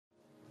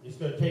It's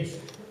going to take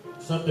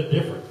something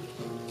different.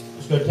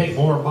 It's going to take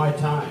more of my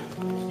time,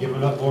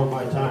 giving up more of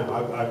my time.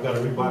 I've got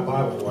to read my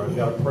Bible more. I've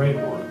got to pray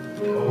more.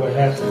 I would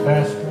have to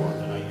fast more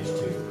than I used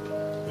to.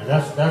 And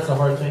that's a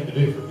hard thing to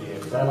do for me,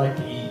 because I like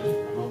to eat. I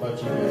don't know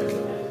about you guys.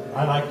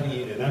 I like to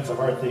eat, and that's a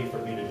hard thing for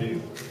me to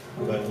do.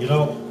 But, you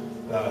know,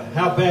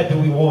 how bad do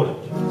we want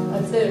it?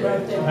 That's it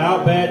right there.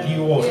 How bad do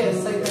you want it?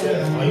 Yes, like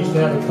that. I used to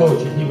have a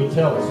coach, and he would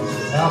tell us, he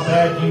says, how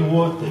bad do you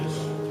want this?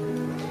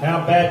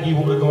 How bad do you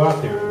want to go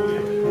out there and win?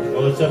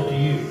 Well, it's up to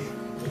you.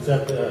 It's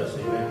up to us,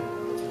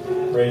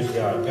 amen. Praise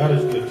God. God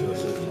is good to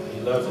us, isn't he?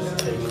 He loves us and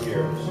takes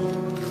care of us.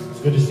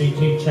 It's good to see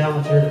Team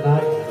Challenge here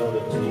tonight. I know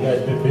that you guys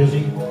have been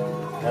busy.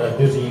 Had a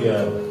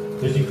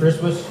busy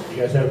Christmas. You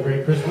guys have a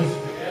great Christmas?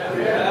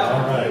 Yeah.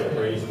 All right,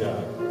 praise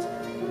God.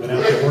 Been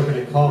out there working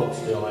at college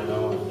still, I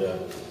know, and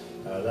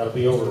that'll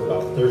be over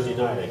about Thursday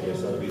night, I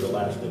guess. That'll be the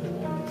last of the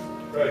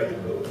morning. Right. I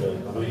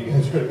know you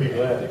guys are going to be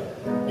glad to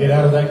get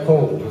out of that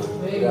cold.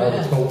 Get out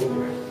of the cold.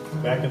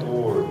 Back in the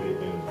war. Amen.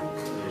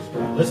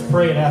 Let's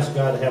pray and ask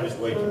God to have his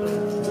way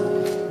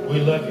tonight.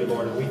 We love you,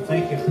 Lord, and we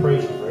thank you and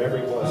praise you for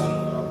every blessing,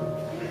 Father.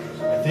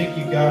 I thank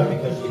you, God,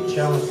 because you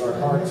challenged our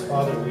hearts,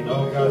 Father. We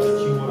know, God,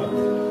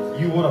 that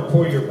you want to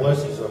pour your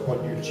blessings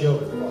upon your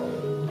children,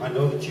 Father. I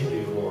know that you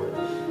do, Lord,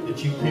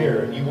 that you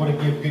care, and you want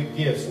to give good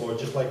gifts, Lord,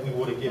 just like we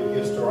want to give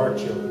gifts to our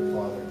children,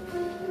 Father.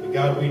 But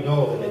God, we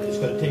know that it's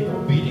going to take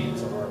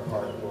obedience on our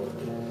part, Lord,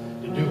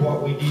 to do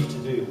what we need to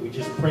do. We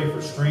just pray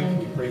for strength.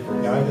 We pray for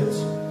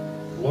guidance.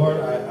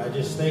 Lord, I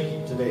just thank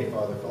you today,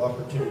 Father, for the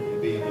opportunity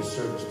to be in this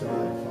service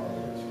tonight,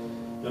 Father.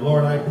 And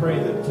Lord, I pray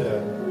that,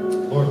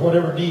 Lord,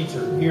 whatever needs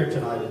are here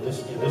tonight in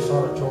this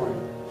auditorium,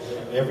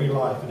 in every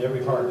life, in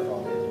every heart,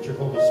 Father, that your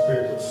Holy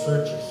Spirit would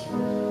search us.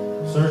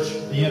 Search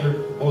the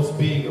innermost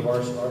being of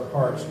our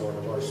hearts, Lord,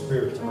 of our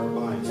spirits and our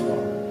minds,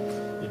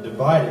 Father. And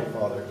divide it,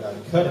 Father God.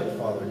 Cut it,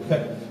 Father.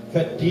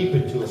 Cut deep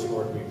into us,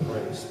 Lord, we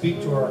pray.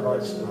 Speak to our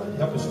hearts tonight.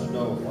 Help us to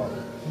know,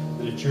 Father,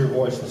 that it's your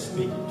voice that's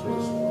speaking to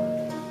us, Lord.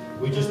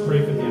 We just pray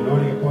for the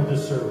anointing upon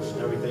this service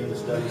and everything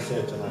that's done and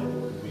said tonight,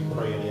 Lord. We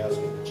pray and ask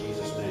it in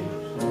Jesus' name.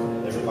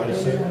 Everybody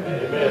say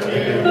amen.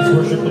 Amen. Let's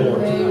worship the Lord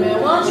tonight. Amen.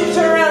 Why don't you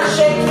turn around and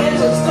shake hands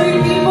with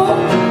 3 people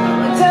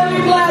and tell them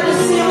you're glad to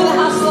see them in the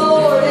house of the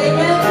Lord.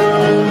 Amen.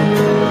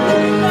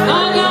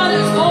 My God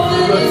is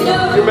holy and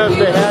never. You must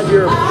have had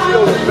your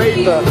shield of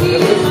faith up.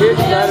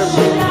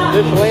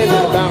 This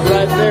landed about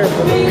right there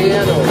from the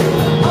piano.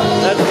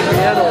 That's the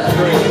piano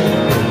string.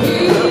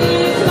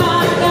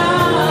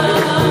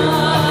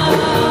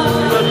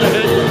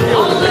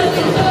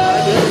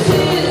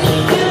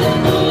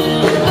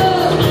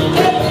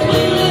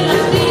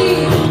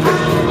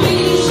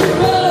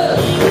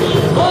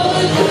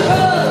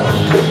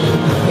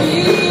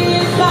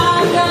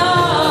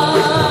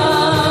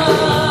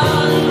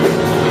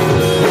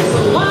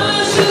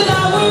 Why should I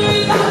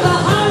worry about the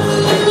highs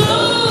and the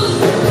lows,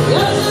 the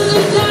ups and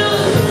the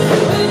downs?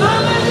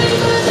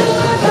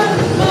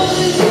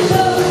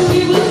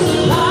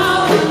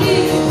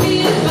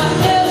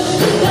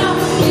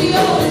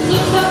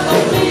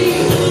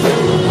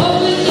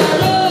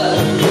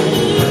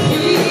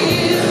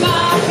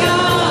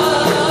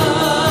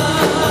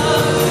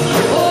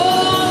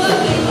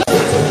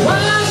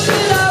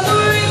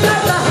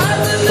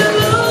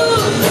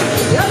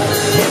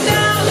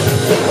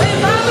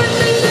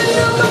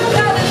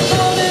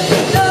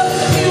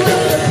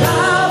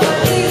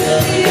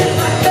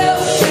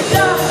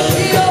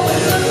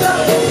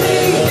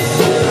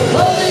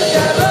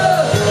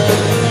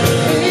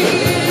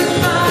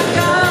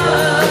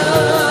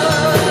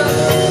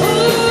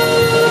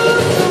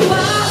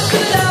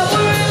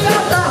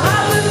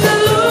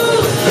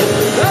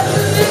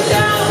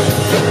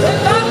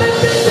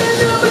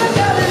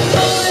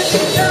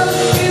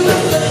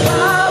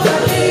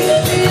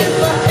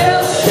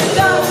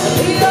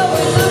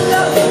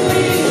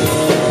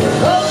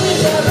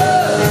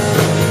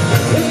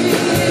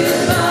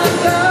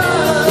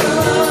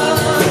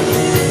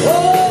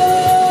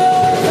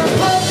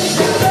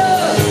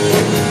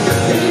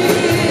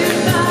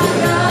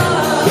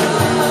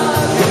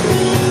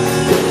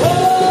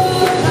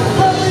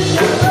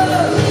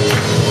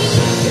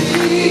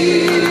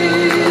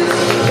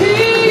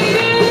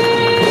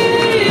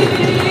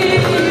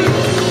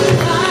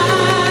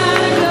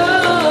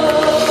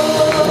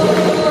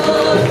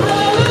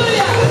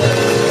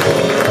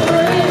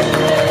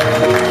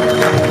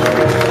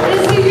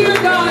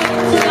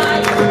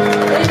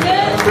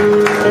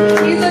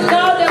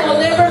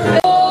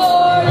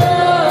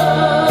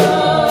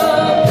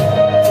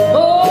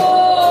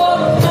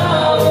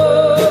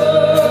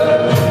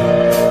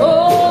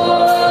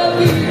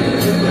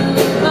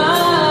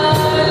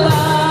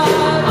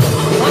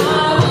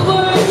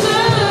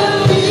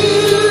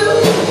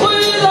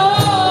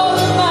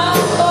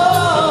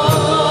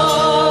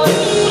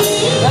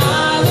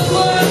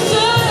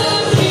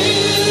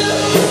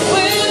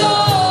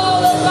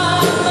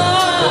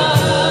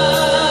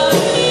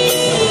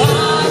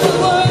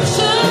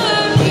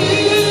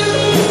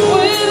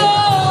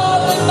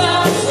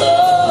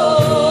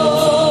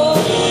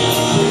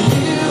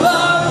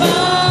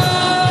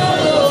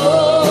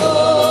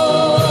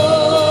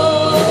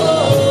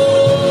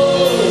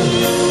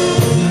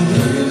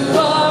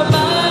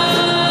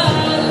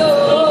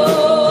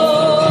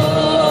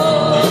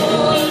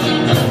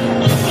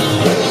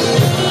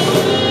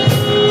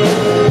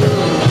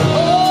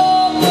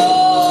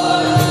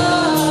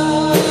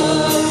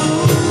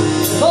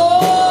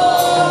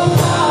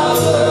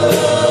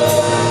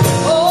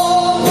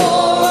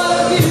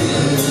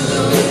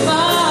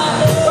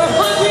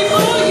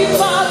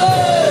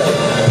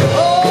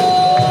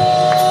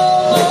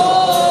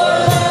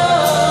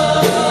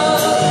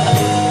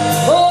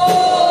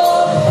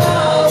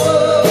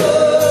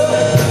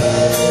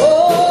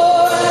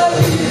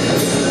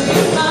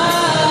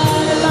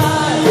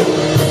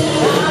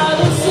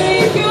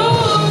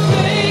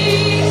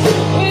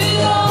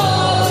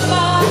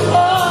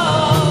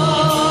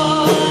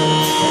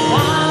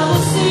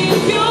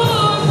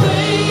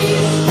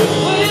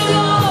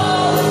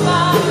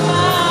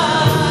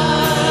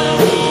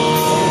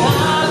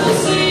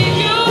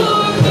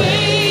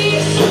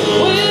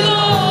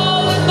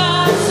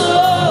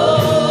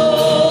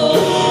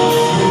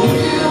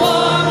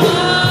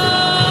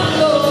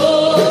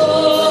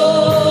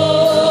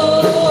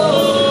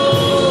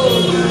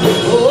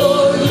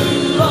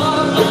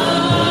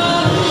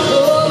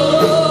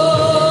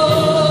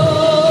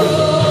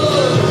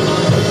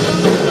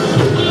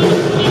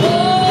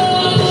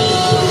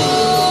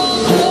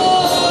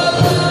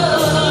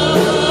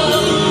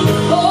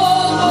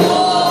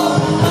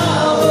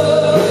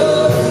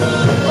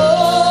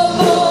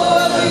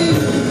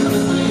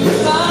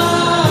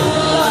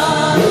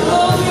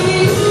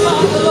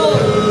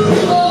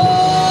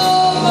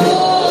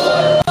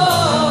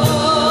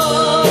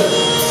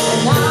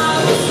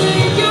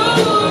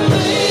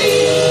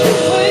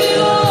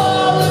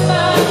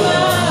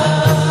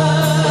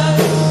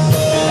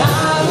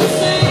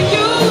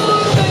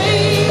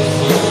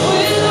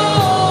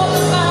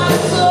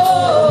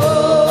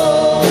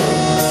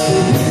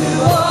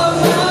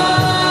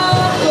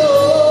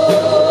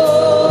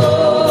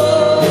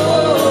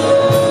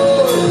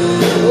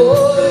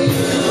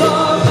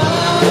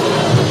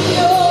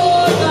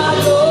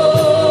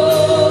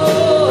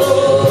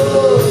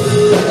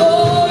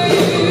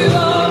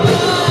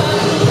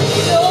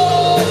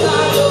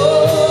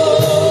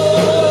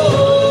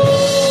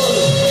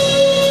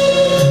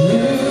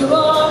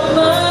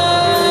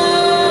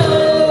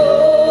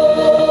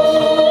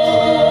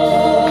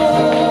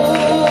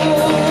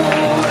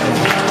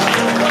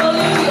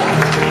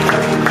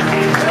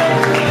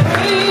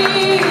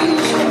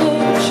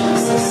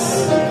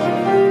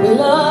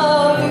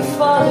 love you,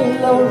 Father,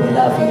 Lord, we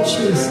love you,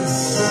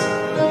 Jesus.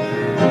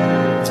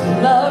 We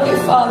love you,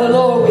 Father,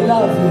 Lord, we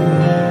love you.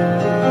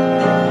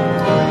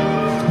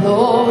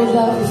 Lord, we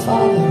love you,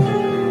 Father.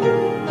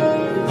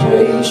 We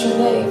praise your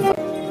name.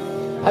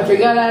 After we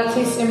got out of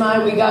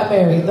TCMI, we got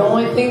married. The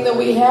only thing that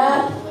we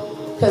had,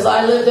 because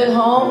I lived at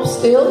home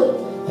still,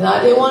 and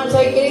I didn't want to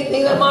take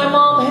anything that my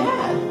mom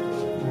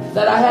had,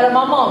 that I had at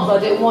my mom's. I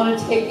didn't want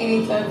to take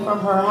anything from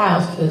her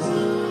house, because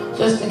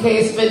just in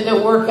case if it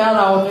didn't work out,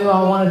 I knew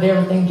I wanted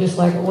everything just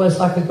like it was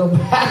so I could go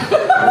back.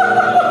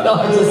 No,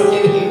 I'm just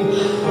kidding.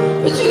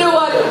 But you know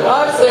what?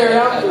 I'm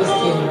serious. I'm just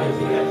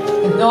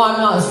kidding. No, I'm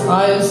not.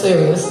 I am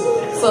serious.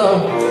 So,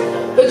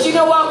 but you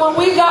know what?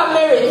 When we got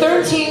married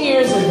 13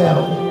 years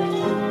ago,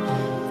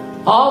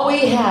 all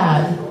we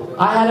had,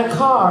 I had a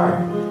car,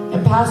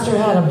 and Pastor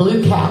had a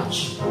blue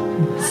couch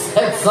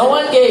that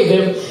someone gave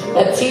him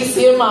at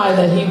TCMI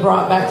that he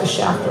brought back to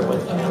Shafter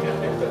with him.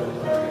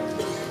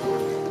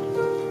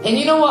 And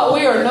you know what?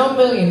 We are no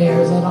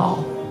millionaires at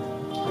all.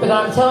 But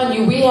I'm telling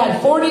you, we had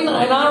 49,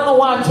 and I don't know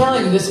why I'm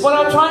telling you this.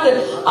 I don't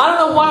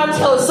know why I'm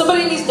telling.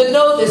 Somebody needs to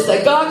know this,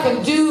 that God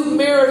can do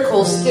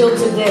miracles still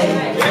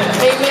today.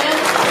 Amen?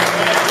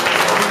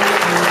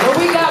 When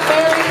we got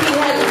married, he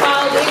hadn't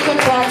filed income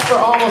tax for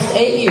almost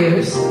 8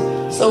 years.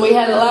 So we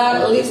had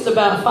at least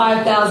about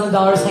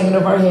 $5,000 hanging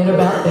over our head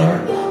about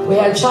there. We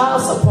had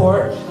child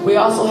support. We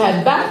also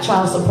had back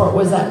child support.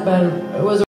 Was that better? It was